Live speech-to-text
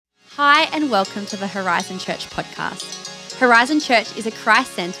Hi and welcome to the Horizon Church podcast. Horizon Church is a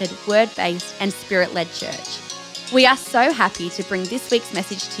Christ-centered, word-based and spirit-led church. We are so happy to bring this week's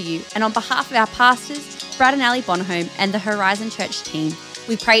message to you, and on behalf of our pastors, Brad and Ali Bonhomme, and the Horizon Church team,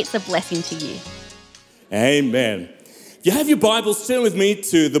 we pray it's a blessing to you. Amen. If you have your Bibles, turn with me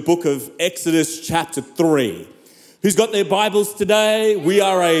to the book of Exodus chapter 3. Who's got their Bibles today? We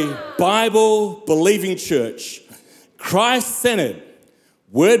are a Bible-believing church, Christ-centered,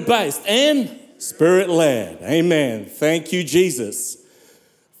 word-based and spirit-led. Amen. Thank you, Jesus,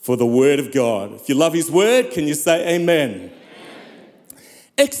 for the word of God. If you love his word, can you say amen? Amen.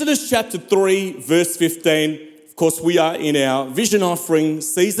 Exodus chapter 3, verse 15. Of course, we are in our vision offering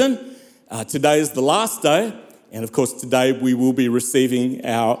season. Today is the last day. And of course, today we will be receiving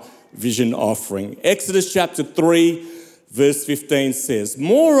our vision offering. Exodus chapter 3, verse 15 says,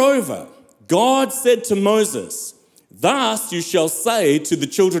 "Moreover, God said to Moses, 'Thus you shall say to the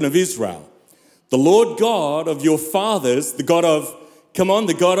children of Israel, the Lord God of your fathers, the God of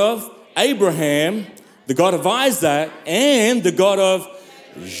Abraham, the God of Isaac, and the God of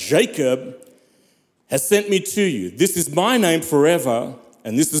Jacob has sent me to you. This is my name forever,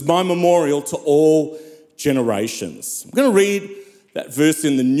 and this is my memorial to all generations.'" I'm going to read that verse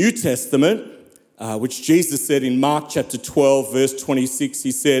in the New Testament, which Jesus said in Mark chapter 12, verse 26.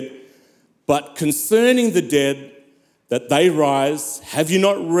 He said, "But concerning the dead, that they rise, have you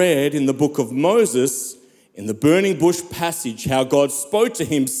not read in the book of Moses, in the burning bush passage, how God spoke to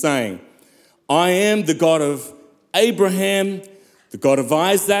him saying, 'I am the God of Abraham, the God of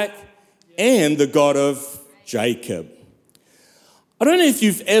Isaac, and the God of Jacob.'" I don't know if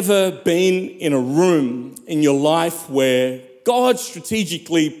you've ever been in a room in your life where God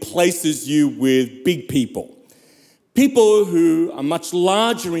strategically places you with big people. People who are much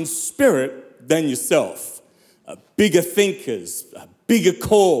larger in spirit than yourself. Bigger thinkers, bigger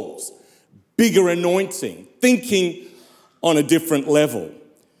calls, bigger anointing, thinking on a different level.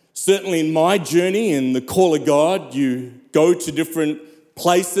 Certainly in my journey in the call of God, you go to different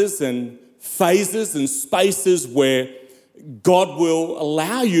places and phases and spaces where God will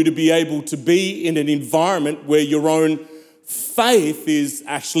allow you to be able to be in an environment where your own faith is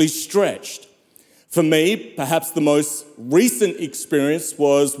actually stretched. For me, perhaps the most recent experience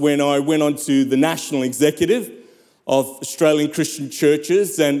was when I went on to the national executive of Australian Christian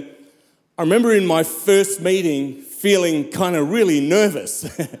churches, and I remember in my first meeting feeling kind of really nervous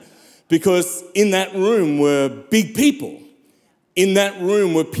because in that room were big people. In that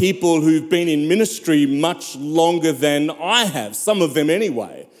room were people who've been in ministry much longer than I have, some of them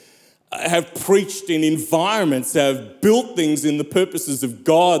anyway, have preached in environments, have built things in the purposes of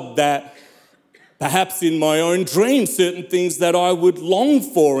God that perhaps in my own dreams, certain things that I would long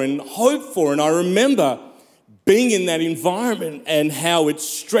for and hope for. And I remember being in that environment and how it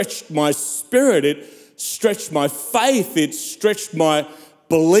stretched my spirit, it stretched my faith, it stretched my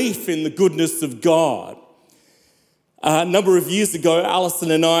belief in the goodness of God. A number of years ago,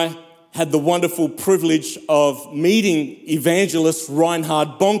 Alison and I had the wonderful privilege of meeting evangelist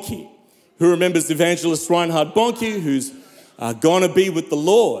Reinhard Bonnke. Who remembers evangelist Reinhard Bonnke, who's gone to be with the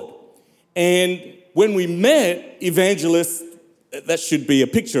Lord? And when we met evangelist, that should be a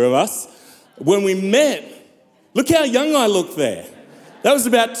picture of us. When we met, look how young I look there. That was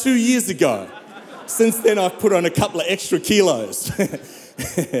about 2 years ago. Since then, I've put on a couple of extra kilos.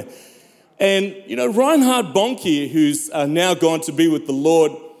 And, you know, Reinhard Bonnke, who's now gone to be with the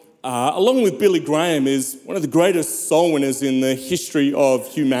Lord, along with Billy Graham, is one of the greatest soul winners in the history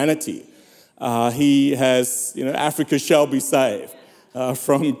of humanity. He has, Africa shall be saved,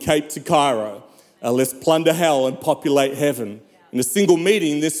 from Cape to Cairo. Let's plunder hell and populate heaven. In a single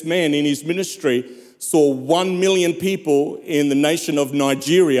meeting, this man in his ministry saw 1 million people in the nation of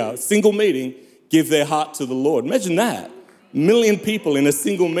Nigeria, single meeting, give their heart to the Lord. Imagine that. 1 million people in a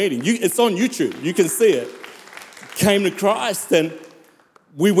single meeting. It's on YouTube. You can see it. Came to Christ, and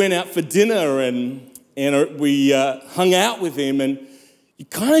we went out for dinner and we hung out with him, and you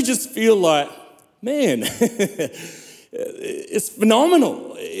kind of just feel like, man, it's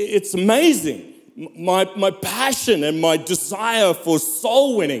phenomenal. It's amazing. My passion and my desire for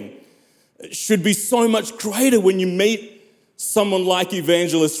soul winning should be so much greater when you meet someone like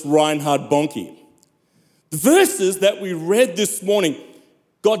evangelist Reinhard Bonnke. The verses that we read this morning,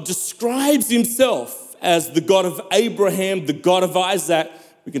 God describes himself as the God of Abraham, the God of Isaac.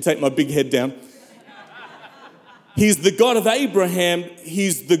 We can take my big head down. He's the God of Abraham,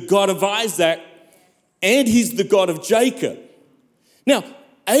 he's the God of Isaac, and he's the God of Jacob. Now,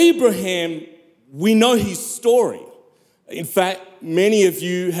 Abraham, we know his story. In fact, many of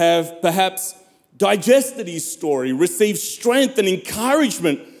you have perhaps digested his story, received strength and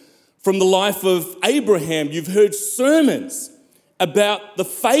encouragement from the life of Abraham. You've heard sermons about the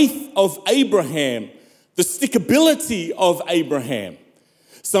faith of Abraham, the stickability of Abraham.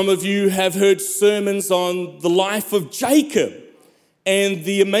 Some of you have heard sermons on the life of Jacob and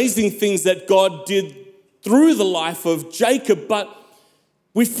the amazing things that God did through the life of Jacob. But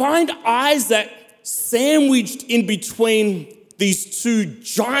we find Isaac sandwiched in between these two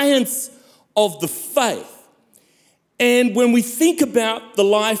giants of the faith. And when we think about the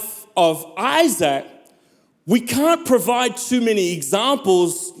life of Isaac, we can't provide too many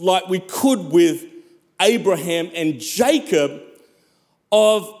examples like we could with Abraham and Jacob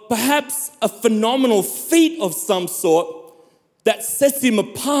of perhaps a phenomenal feat of some sort that sets him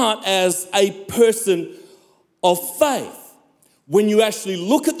apart as a person of faith. When you actually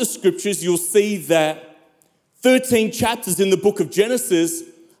look at the scriptures, you'll see that 13 chapters in the book of Genesis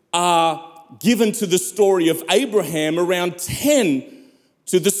are given to the story of Abraham, around 10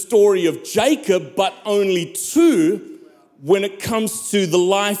 to the story of Jacob, but only 2 when it comes to the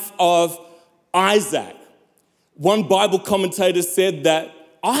life of Isaac. One Bible commentator said that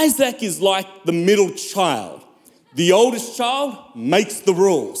Isaac is like the middle child. The oldest child makes the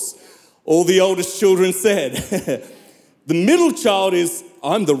rules. All the oldest children said. The middle child is,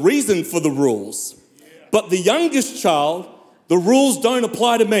 I'm the reason for the rules. But the youngest child, the rules don't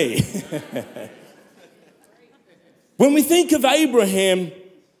apply to me. When we think of Abraham,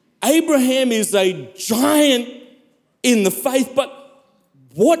 Abraham is a giant in the faith, but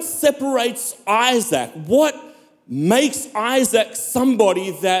what separates Isaac? What makes Isaac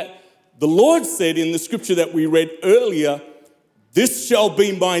somebody that the Lord said in the scripture that we read earlier, this shall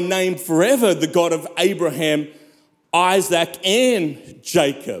be my name forever, the God of Abraham, Isaac, and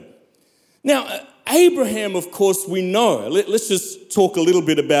Jacob. Now, Abraham, of course, we know. Let's just talk a little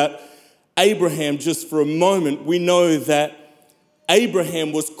bit about Abraham just for a moment. We know that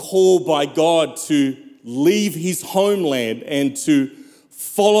Abraham was called by God to leave his homeland and to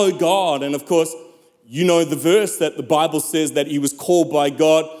follow God. And of course, you know the verse that the Bible says that he was called by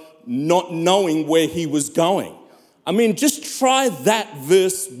God not knowing where he was going. I mean, just try that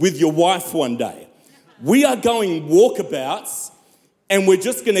verse with your wife one day. We are going walkabouts and we're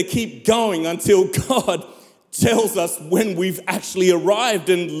just going to keep going until God tells us when we've actually arrived.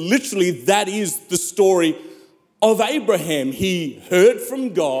 And literally that is the story of Abraham. He heard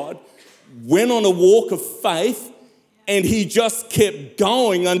from God, went on a walk of faith, and he just kept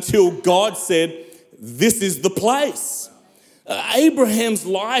going until God said, this is the place. Abraham's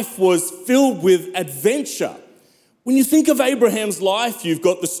life was filled with adventure. When you think of Abraham's life, you've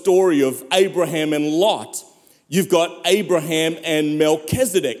got the story of Abraham and Lot. You've got Abraham and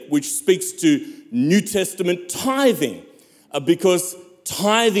Melchizedek, which speaks to New Testament tithing, because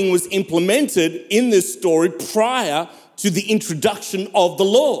tithing was implemented in this story prior to the introduction of the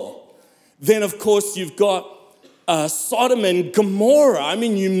law. Then, of course, you've got Sodom and Gomorrah. I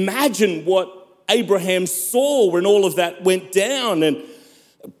mean, you imagine what Abraham saw when all of that went down. And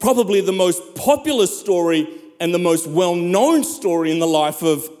probably the most popular story and the most well-known story in the life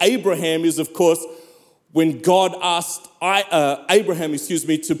of Abraham is, of course, when God asked Abraham,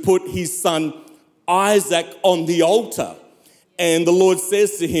 to put his son Isaac on the altar. And the Lord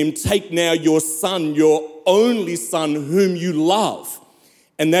says to him, take now your son, your only son whom you love.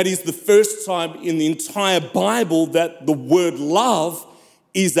 And that is the first time in the entire Bible that the word love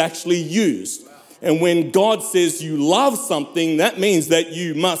is actually used. And when God says you love something, that means that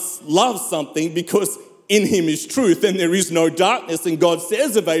you must love something because in him is truth and there is no darkness. And God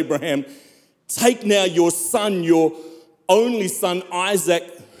says of Abraham, take now your son, your only son, Isaac,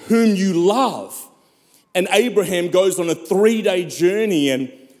 whom you love. And Abraham goes on a 3-day journey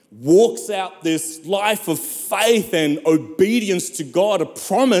and walks out this life of faith and obedience to God, a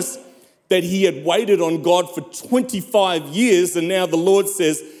promise that he had waited on God for 25 years. And now the Lord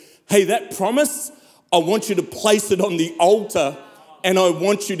says, hey, that promise, I want you to place it on the altar and I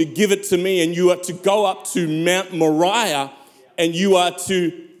want you to give it to me. And you are to go up to Mount Moriah and you are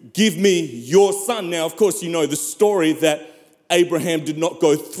to give me your son. Now, of course, you know the story that Abraham did not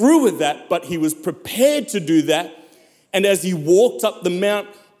go through with that, but he was prepared to do that. And as he walked up the Mount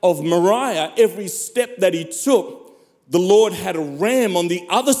of Moriah, every step that he took, the Lord had a ram on the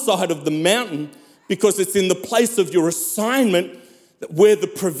other side of the mountain because it's in the place of your assignment where the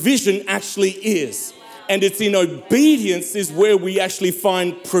provision actually is. And it's in obedience is where we actually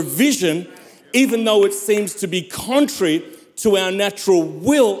find provision, even though it seems to be contrary to our natural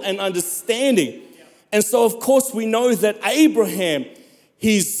will and understanding. And so, of course, we know that Abraham,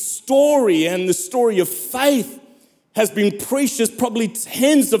 his story and the story of faith has been preached. There's probably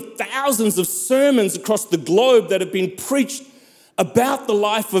tens of thousands of sermons across the globe that have been preached about the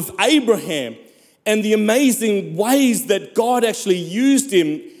life of Abraham and the amazing ways that God actually used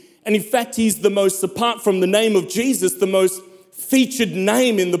him. And in fact, he's the most, apart from the name of Jesus, the most featured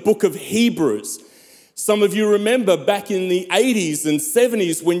name in the book of Hebrews. Some of you remember back in the 80s and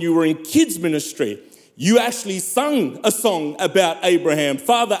 70s when you were in kids ministry, you actually sung a song about Abraham.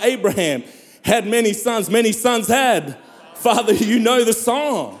 Father Abraham had many sons had. Father, you know the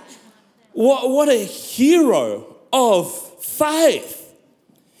song. What a hero of faith.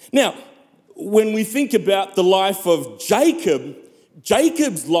 Now, when we think about the life of Jacob,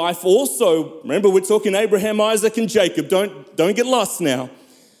 Jacob's life also, remember we're talking Abraham, Isaac, and Jacob. Don't get lost now.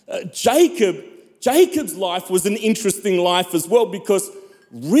 Jacob's life was an interesting life as well, because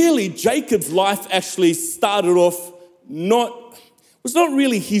really Jacob's life actually started off was not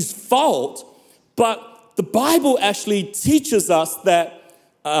really his fault, but the Bible actually teaches us that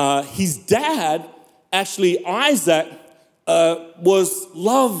his dad, actually Isaac,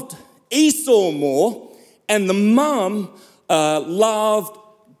 loved Esau more, and the mum loved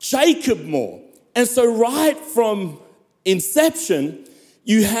Jacob more. And so right from inception,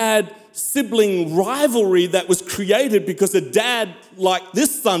 you had sibling rivalry that was created because the dad liked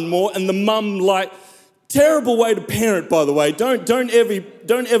this son more and the mum liked, terrible way to parent, by the way. Don't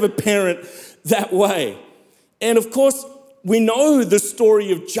ever parent that way. And of course, we know the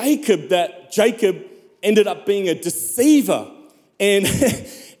story of Jacob, that Jacob ended up being a deceiver. And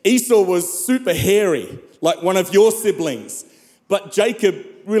Esau was super hairy, like one of your siblings. But Jacob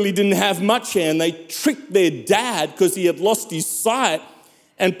really didn't have much hair, and they tricked their dad because he had lost his sight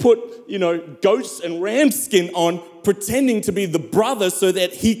and put, goats and ram skin on, pretending to be the brother so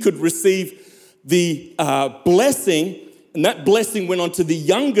that he could receive the blessing. And that blessing went on to the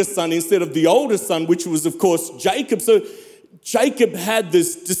younger son instead of the older son, which was, of course, Jacob. So Jacob had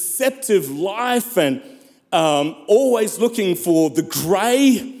this deceptive life and always looking for the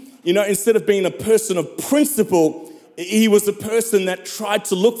grey. Instead of being a person of principle, he was a person that tried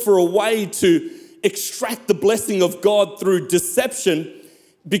to look for a way to extract the blessing of God through deception,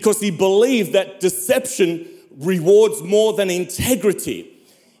 because he believed that deception rewards more than integrity.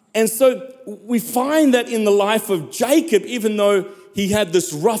 And so we find that in the life of Jacob, even though he had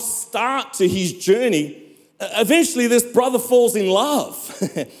this rough start to his journey, eventually this brother falls in love.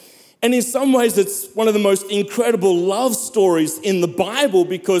 And in some ways, it's one of the most incredible love stories in the Bible,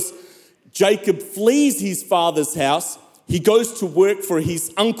 because Jacob flees his father's house. He goes to work for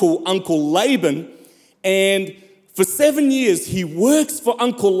his Uncle Laban, and for 7 years, he works for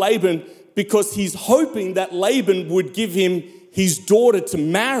Uncle Laban because he's hoping that Laban would give him his daughter to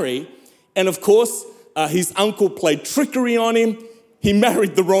marry. And of course, his uncle played trickery on him. He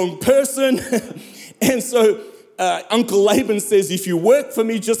married the wrong person. And so Uncle Laban says, if you work for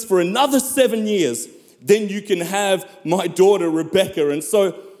me just for another 7 years, then you can have my daughter Rebecca. And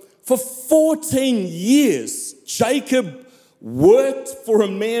so for 14 years, Jacob worked for a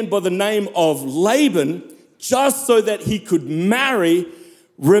man by the name of Laban, just so that he could marry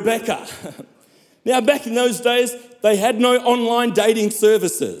Rebecca. Now, back in those days, they had no online dating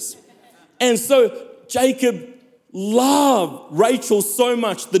services. And so Jacob loved Rachel so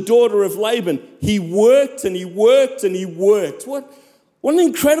much, the daughter of Laban. He worked and he worked and he worked. What an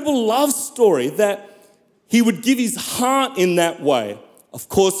incredible love story, that he would give his heart in that way. Of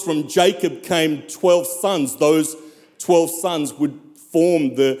course, from Jacob came 12 sons. Those 12 sons would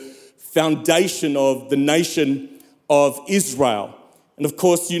form the foundation of the nation of Israel. And of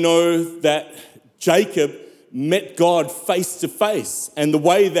course, you know that Jacob met God face to face. And the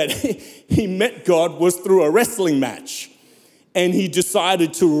way that he met God was through a wrestling match. And he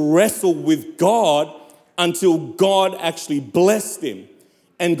decided to wrestle with God until God actually blessed him.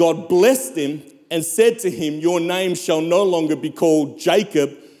 And God blessed him and said to him, your name shall no longer be called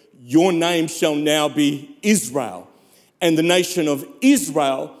Jacob, your name shall now be Israel. And the nation of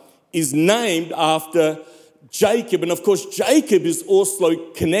Israel is named after Jacob. And of course, Jacob is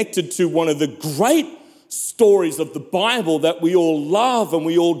also connected to one of the great stories of the Bible that we all love and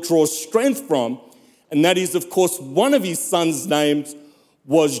we all draw strength from. And that is, of course, one of his sons' names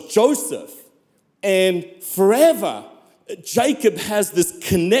was Joseph. And forever, Jacob has this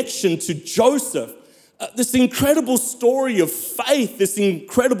connection to Joseph. This incredible story of faith, this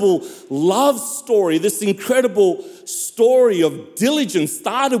incredible love story, this incredible story of diligence,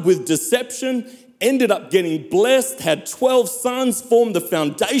 started with deception, ended up getting blessed, had 12 sons, formed the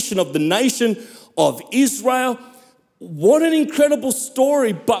foundation of the nation of Israel. What an incredible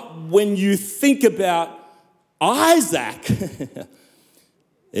story. But when you think about Isaac,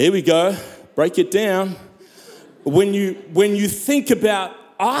 here we go, break it down. When you think about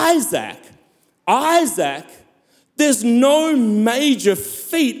Isaac, There's no major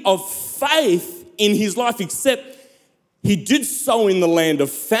feat of faith in his life except he did sow in the land of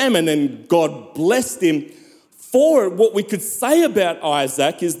famine and God blessed him for it. What we could say about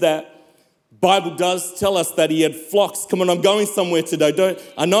Isaac is that Bible does tell us that he had flocks. Come on, I'm going somewhere today.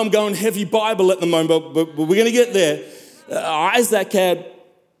 I know I'm going heavy Bible at the moment, but we're going to get there. Isaac had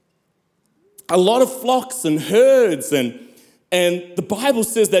a lot of flocks and herds, and the Bible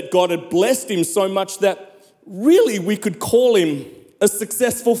says that God had blessed him so much that really we could call him a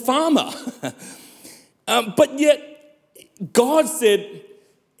successful farmer. But yet God said,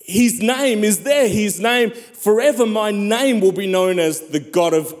 his name is there. His name, forever my name will be known as the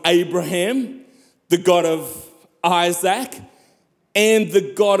God of Abraham, the God of Isaac, and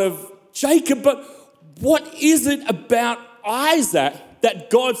the God of Jacob. But what is it about Isaac that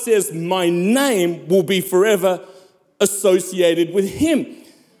God says my name will be forever associated with him?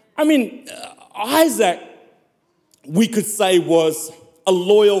 I mean, Isaac, we could say, was a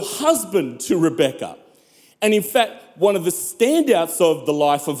loyal husband to Rebekah. And in fact, one of the standouts of the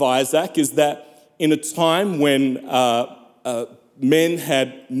life of Isaac is that in a time when men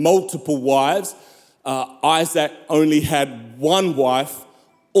had multiple wives, Isaac only had one wife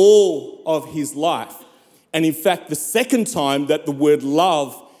all of his life. And in fact, the second time that the word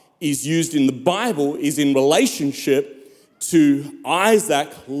love is used in the Bible is in relationship to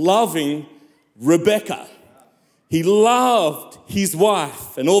Isaac loving Rebekah. He loved his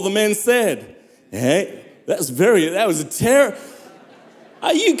wife, and all the men said, hey, that was a terror.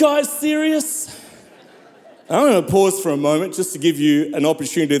 Are you guys serious? I'm going to pause for a moment just to give you an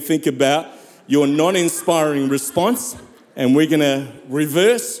opportunity to think about your non-inspiring response, and we're going to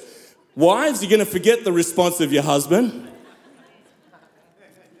reverse. Wives, you're going to forget the response of your husband.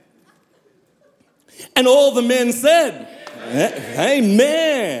 And all the men said,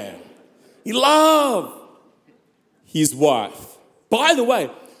 amen. He loved his wife. By the way,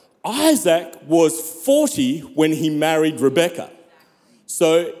 Isaac was 40 when he married Rebekah.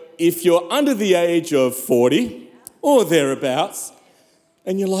 So if you're under the age of 40 or thereabouts,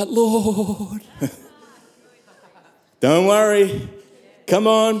 and you're like, Lord, don't worry, come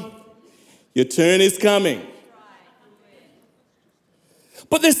on, your turn is coming.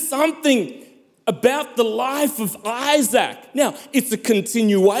 But there's something about the life of Isaac. Now, it's a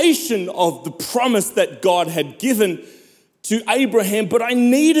continuation of the promise that God had given to Abraham, but I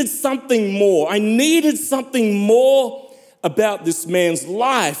needed something more. I needed something more about this man's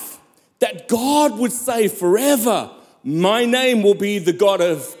life, that God would say forever, my name will be the God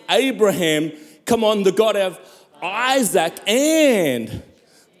of Abraham, come on, the God of Isaac, and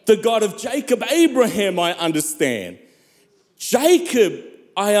the God of Jacob. Abraham, I understand. Jacob,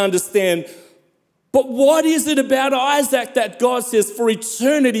 I understand. But what is it about Isaac that God says, for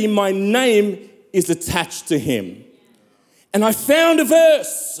eternity, my name is attached to him? And I found a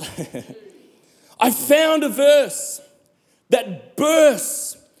verse. I found a verse that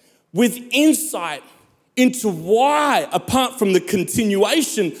bursts with insight into why, apart from the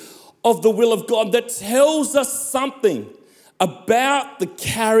continuation of the will of God, that tells us something about the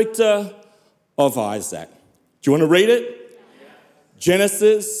character of Isaac. Do you want to read it?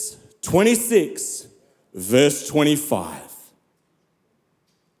 Genesis 26, verse 25.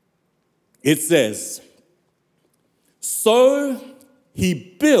 It says, so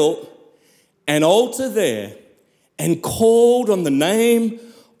he built an altar there and called on the name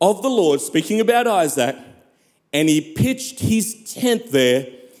of the Lord, speaking about Isaac, and he pitched his tent there,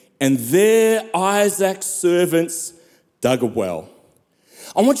 and there Isaac's servants dug a well.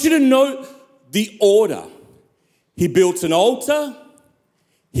 I want you to note the order. He built an altar,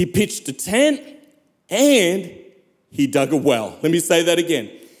 he pitched a tent, and he dug a well. Let me say that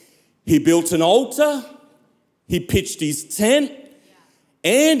again. He built an altar, he pitched his tent,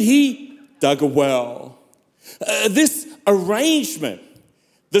 and he dug a well. This arrangement,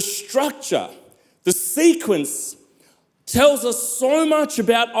 the structure, the sequence tells us so much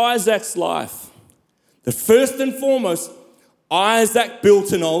about Isaac's life. The first and foremost, Isaac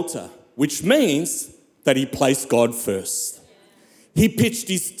built an altar, which means that he placed God first. He pitched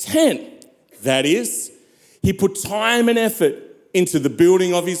his tent, that is, he put time and effort into the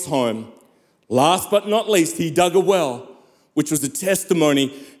building of his home. Last but not least, he dug a well, which was a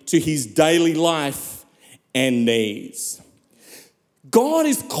testimony to his daily life and needs. God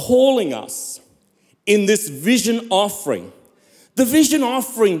is calling us in this vision offering. The vision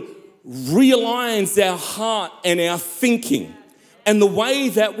offering realigns our heart and our thinking and the way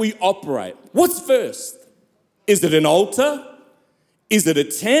that we operate. What's first? Is it an altar? Is it a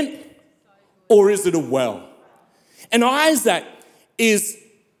tent? Or is it a well? And Isaac is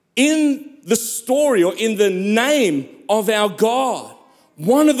in the story or in the name of our God.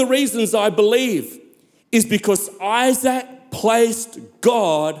 One of the reasons I believe is because Isaac placed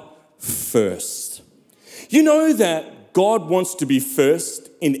God first. You know that God wants to be first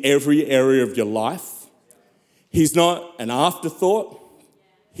in every area of your life. He's not an afterthought.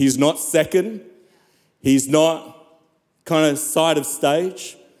 He's not second. He's not kind of side of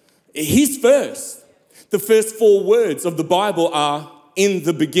stage. He's first. The first 4 words of the Bible are, in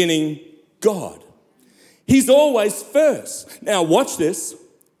the beginning, God. He's always first. Now watch this.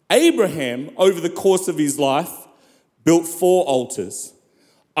 Abraham, over the course of his life, built 4 altars.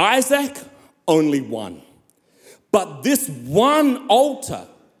 Isaac, only 1. But this one altar,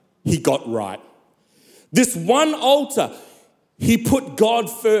 he got right. This one altar, he put God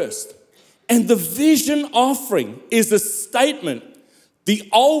first. And the vision offering is a statement, the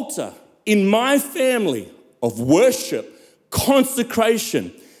altar in my family of worship,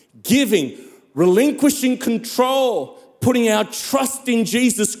 consecration, giving, relinquishing control, putting our trust in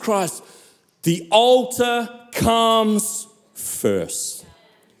Jesus Christ. The altar comes first.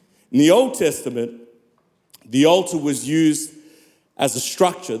 In the Old Testament, the altar was used as a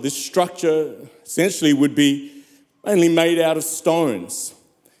structure. This structure essentially would be mainly made out of stones.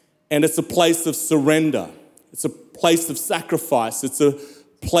 And it's a place of surrender. It's a place of sacrifice. It's a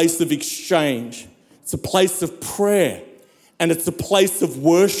place of exchange. It's a place of prayer. And it's a place of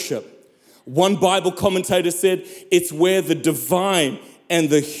worship. One Bible commentator said it's where the divine and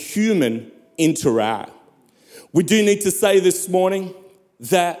the human interact. We do need to say this morning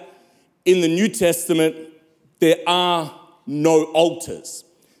that in the New Testament, there are no altars.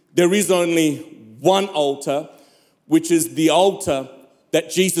 There is only one altar, which is the altar that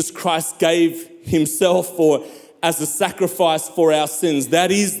Jesus Christ gave himself for as a sacrifice for our sins.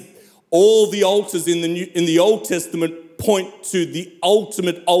 That is, all the altars in the Old Testament point to the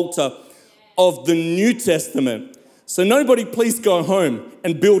ultimate altar of the New Testament. So nobody please go home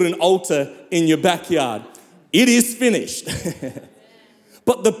and build an altar in your backyard. It is finished.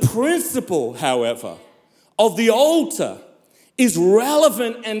 But the principle, however, of the altar is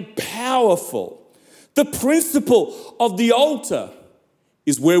relevant and powerful. The principle of the altar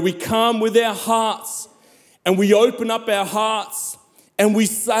is where we come with our hearts and we open up our hearts and we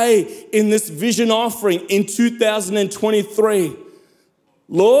say in this vision offering in 2023,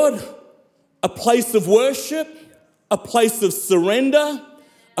 Lord, a place of worship, a place of surrender,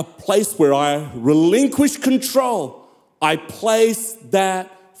 a place where I relinquish control. I place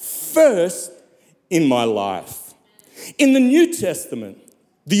that first in my life. In the New Testament,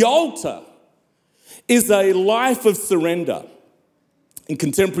 the altar is a life of surrender. In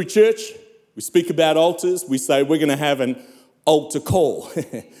contemporary church, we speak about altars. We say we're going to have an altar call.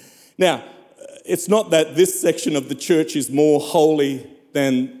 Now, it's not that this section of the church is more holy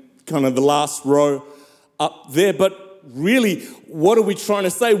than kind of the last row up there, but really, what are we trying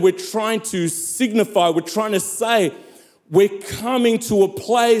to say? We're trying to signify, we're trying to say we're coming to a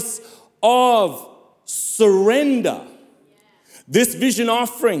place of surrender. This vision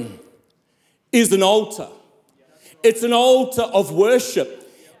offering is an altar. It's an altar of worship.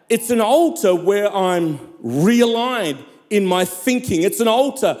 It's an altar where I'm realigned in my thinking. It's an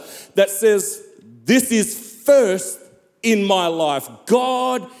altar that says, this is first in my life.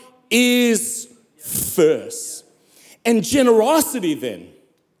 God is first. And generosity then,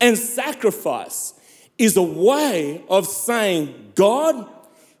 and sacrifice is a way of saying, God,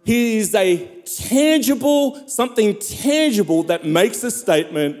 He is a tangible, something tangible that makes a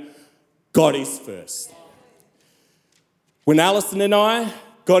statement, God is first. When Alison and I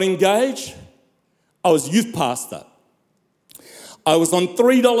got engaged, I was youth pastor. I was on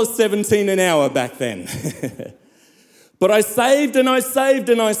 $3.17 an hour back then. But I saved and I saved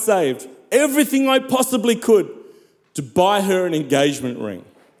and I saved everything I possibly could to buy her an engagement ring.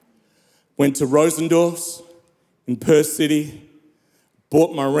 Went to Rosendorf's in Perth City,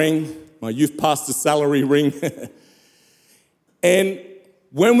 bought my ring, my youth pastor salary ring. And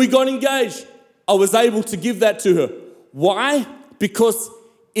when we got engaged, I was able to give that to her. Why? Because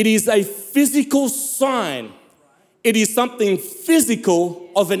it is a physical sign. It is something physical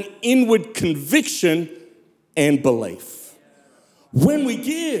of an inward conviction and belief. When we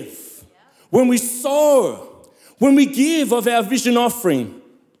give, when we sow, when we give of our vision offering,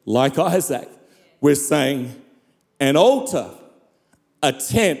 like Isaac, we're saying an altar, a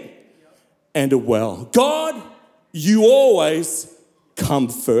tent, and a well. God, you always come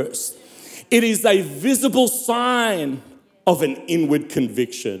first. It is a visible sign of an inward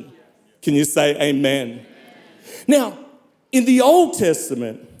conviction. Can you say amen? Now, in the Old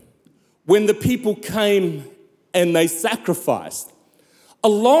Testament, when the people came and they sacrificed,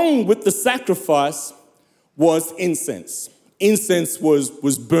 Along with the sacrifice was incense. Incense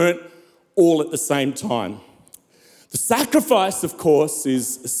was burnt all at the same time. The sacrifice, of course,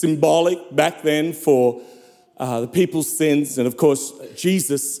 is symbolic back then for the people's sins. And of course,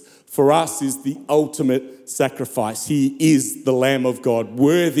 Jesus, for us, is the ultimate sacrifice. He is the Lamb of God.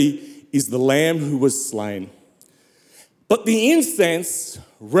 Worthy is the Lamb who was slain. But the incense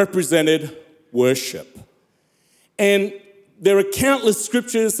represented worship. And there are countless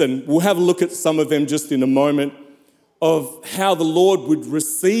scriptures, and we'll have a look at some of them just in a moment, of how the Lord would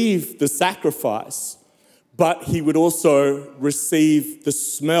receive the sacrifice, but he would also receive the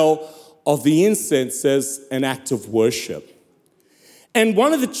smell of the incense as an act of worship. And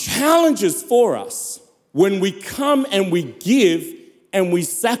one of the challenges for us when we come and we give and we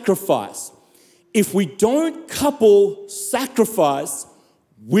sacrifice, if we don't couple sacrifice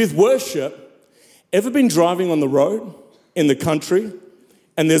with worship, ever been driving on the road in the country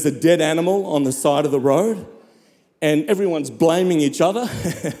and there's a dead animal on the side of the road and everyone's blaming each other?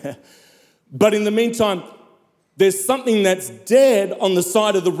 But in the meantime, there's something that's dead on the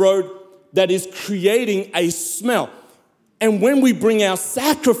side of the road that is creating a smell. And when we bring our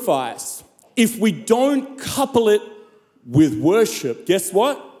sacrifice, if we don't couple it with worship, guess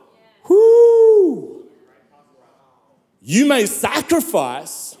what? Yeah. Whoo! You may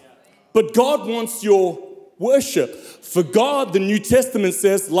sacrifice, but God wants your worship. For God, the New Testament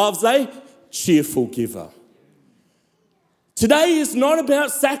says, loves a cheerful giver. Today is not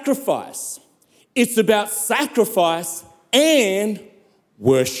about sacrifice. It's about sacrifice and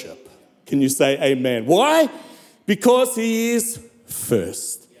worship. Can you say amen? Why? Because he is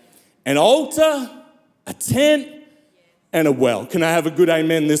first. An altar, a tent, and a well. Can I have a good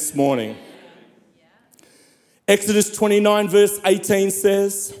amen this morning? Exodus 29 verse 18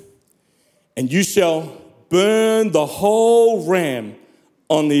 says, and you shall burn the whole ram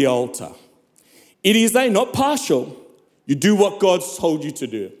on the altar. It is not partial. You do what God's told you to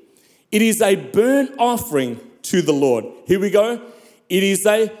do. It is a burnt offering to the Lord. Here we go. It is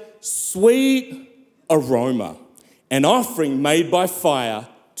a sweet aroma, an offering made by fire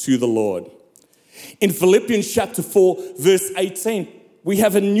to the Lord. In Philippians chapter 4, verse 18, we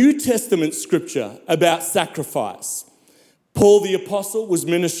have a New Testament scripture about sacrifice. Paul the apostle was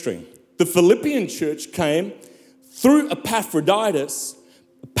ministering. The Philippian church came through Epaphroditus.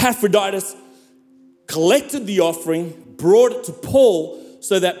 Epaphroditus collected the offering, brought it to Paul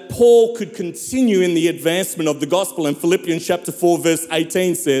so that Paul could continue in the advancement of the gospel. And Philippians chapter 4, verse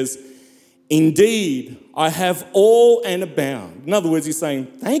 18 says, indeed, I have all and abound. In other words, he's saying,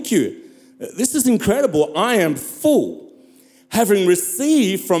 thank you. This is incredible. I am full, having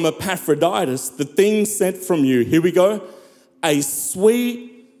received from Epaphroditus the things sent from you. Here we go. A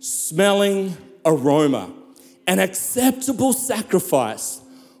sweet smelling aroma, an acceptable sacrifice,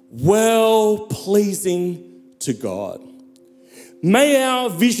 well pleasing to God. May our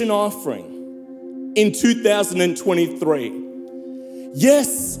vision offering in 2023,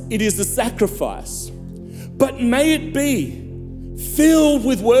 yes, it is a sacrifice, but may it be filled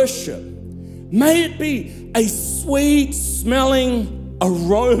with worship. May it be a sweet smelling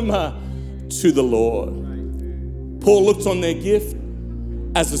aroma to the Lord. Paul looked on their gift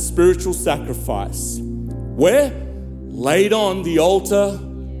as a spiritual sacrifice, where laid on the altar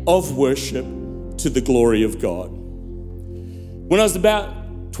of worship to the glory of God. When I was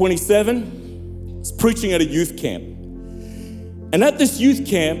about 27, I was preaching at a youth camp. And at this youth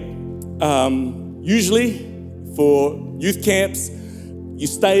camp, usually for youth camps, you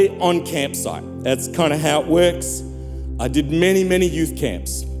stay on campsite. That's kind of how it works. I did many, many youth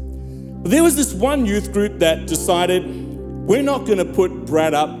camps. But there was this one youth group that decided, we're not going to put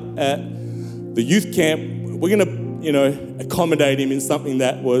Brad up at the youth camp. We're going to, accommodate him in something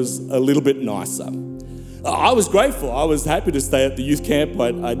that was a little bit nicer. I was grateful. I was happy to stay at the youth camp.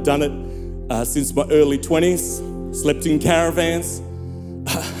 I'd done it since my early 20s, slept in caravans.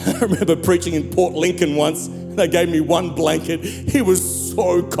 I remember preaching in Port Lincoln once. They gave me one blanket. It was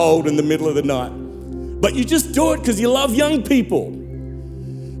so cold in the middle of the night. But you just do it because you love young people.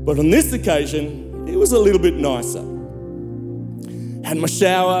 But on this occasion, it was a little bit nicer. Had my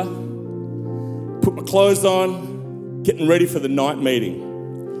shower, put my clothes on, getting ready for the night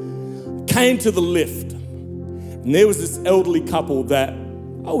meeting. Came to the lift, and there was this elderly couple that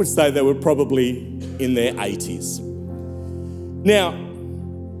I would say they were probably in their 80s. Now,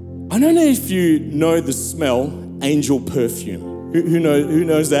 I don't know if you know the smell, angel perfume. Who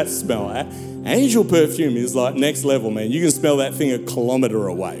knows that smell? Angel perfume is like next level, man. You can smell that thing a kilometre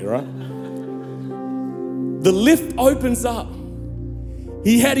away, right? The lift opens up.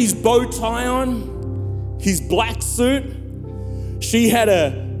 He had his bow tie on, his black suit. She had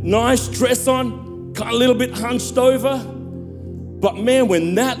a nice dress on, kind of a little bit hunched over. But man,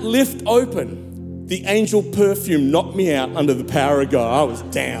 when that lift opened, the angel perfume knocked me out under the power of God. I was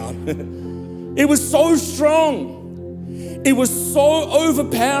down. It was so strong. It was so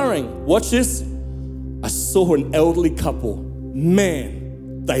overpowering. Watch this. I saw an elderly couple.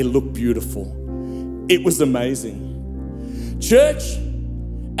 Man, they looked beautiful. It was amazing. Church,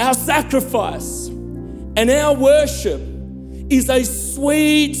 our sacrifice and our worship is a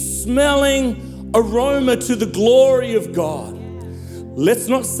sweet smelling aroma to the glory of God. Let's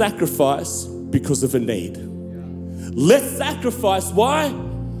not sacrifice because of a need. Let's sacrifice. Why?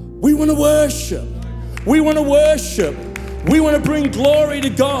 We want to worship. We want to worship. We want to bring glory to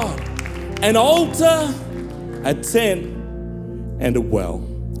God. An altar, a tent, and a well.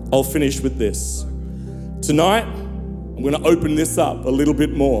 I'll finish with this. Tonight, I'm going to open this up a little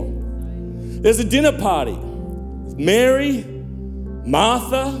bit more. There's a dinner party. Mary,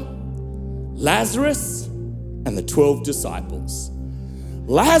 Martha, Lazarus, and the 12 disciples.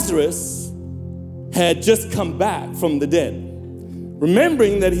 Lazarus had just come back from the dead,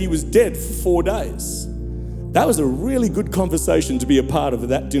 remembering that he was dead for 4 days. That was a really good conversation to be a part of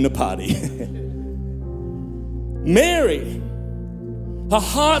that dinner party. Mary, her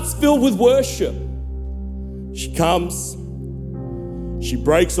heart's filled with worship. She comes, she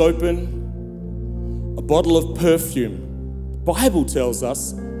breaks open a bottle of perfume. The Bible tells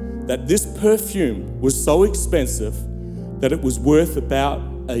us that this perfume was so expensive that it was worth about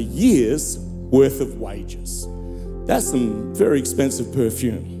a year's worth of wages. That's some very expensive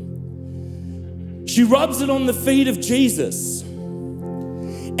perfume. She rubs it on the feet of Jesus.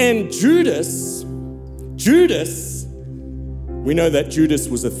 And Judas, we know that Judas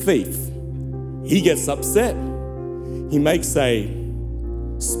was a thief. He gets upset. He makes a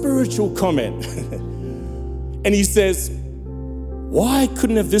spiritual comment. And he says, why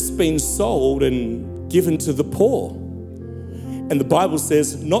couldn't have this been sold and given to the poor? And the Bible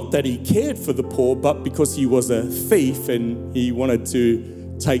says not that he cared for the poor, but because he was a thief and he wanted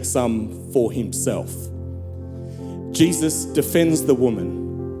to take some for himself. Jesus defends the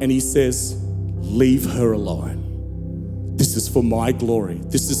woman and he says, leave her alone. This is for my glory.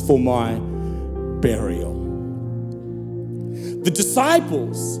 This is for my burial. The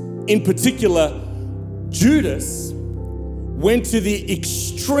disciples, in particular Judas, went to the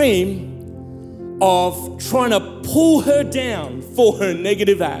extreme of trying to pull her down for her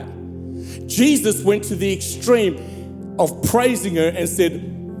negative act. Jesus went to the extreme of praising her and said,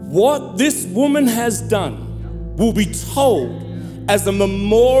 what this woman has done will be told as a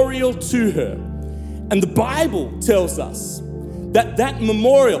memorial to her. And the Bible tells us that that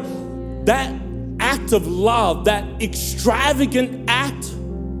memorial, that act of love, that extravagant act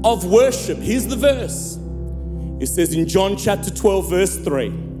of worship, here's the verse. It says in John chapter 12, verse 3,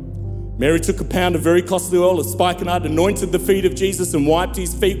 Mary took a pound of very costly oil of spikenard, anointed the feet of Jesus and wiped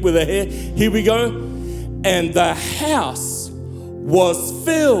his feet with her hair. Here we go. And the house was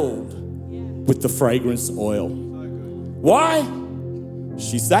filled with the fragrance oil. Why?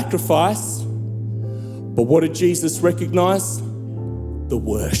 She sacrificed. But what did Jesus recognize? The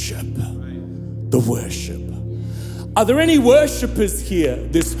worship. The worship. Are there any worshipers here?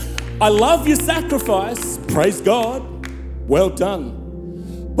 I love your sacrifice. Praise God. Well done.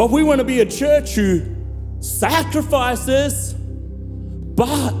 But we want to be a church who sacrifices,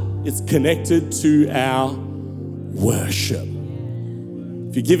 but it's connected to our worship.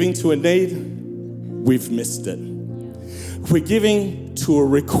 If you're giving to a need, we've missed it. If we're giving to a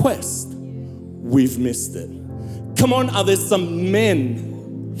request, we've missed it. Come on, are there some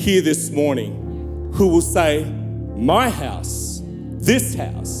men here this morning who will say, my house, this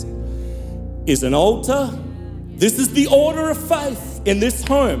house, is an altar? This is the order of faith in this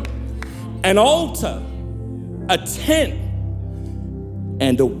home. An altar, a tent,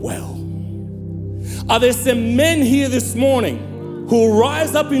 and a well. Are there some men here this morning who will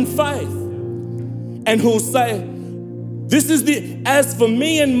rise up in faith and who will say, as for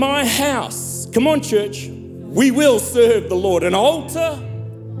me and my house, come on church, we will serve the Lord. An altar,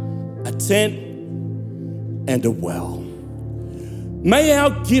 a tent, and a well. May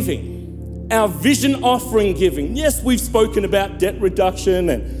our giving, our vision offering giving. Yes, we've spoken about debt reduction,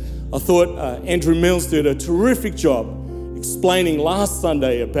 and I thought Andrew Mills did a terrific job explaining last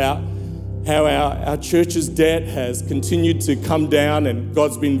Sunday about how our church's debt has continued to come down and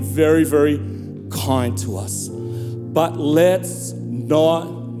God's been very, very kind to us. But let's not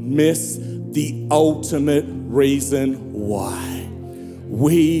miss the ultimate reason why.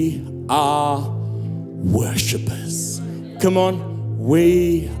 We are worshipers. Come on.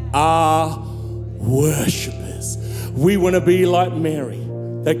 We are worshipers. We want to be like Mary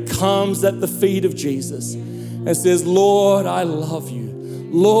that comes at the feet of Jesus and says, Lord, I love you.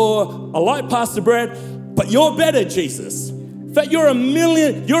 Lord, I like Pastor Brad, but you're better, Jesus. In fact, you're a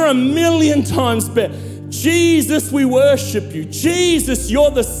million times better. Jesus, we worship you. Jesus,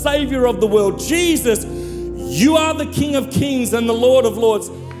 you're the Savior of the world. Jesus, you are the King of Kings and the Lord of Lords.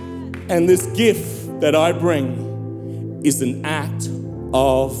 And this gift that I bring is an act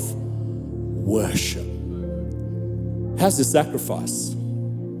of worship. How's the sacrifice?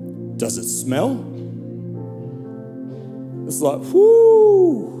 Does it smell? It's like,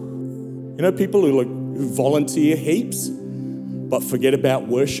 whoo. You know, people who volunteer heaps but forget about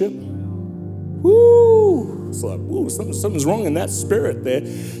worship? Woo. It's like, whoa, something's wrong in that spirit there.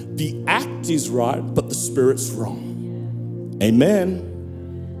 The act is right, but the spirit's wrong. Amen.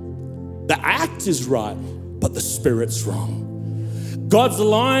 The act is right, but the spirit's wrong. God's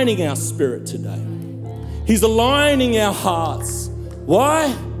aligning our spirit today. He's aligning our hearts.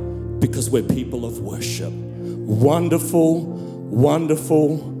 Why? Because we're people of worship. Wonderful,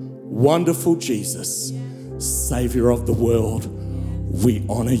 wonderful, wonderful Jesus, Savior of the world. We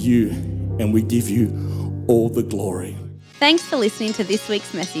honor you and we give you all the glory. Thanks for listening to this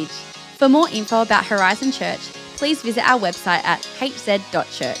week's message. For more info about Horizon Church, please visit our website at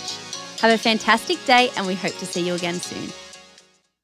hz.church. Have a fantastic day and we hope to see you again soon.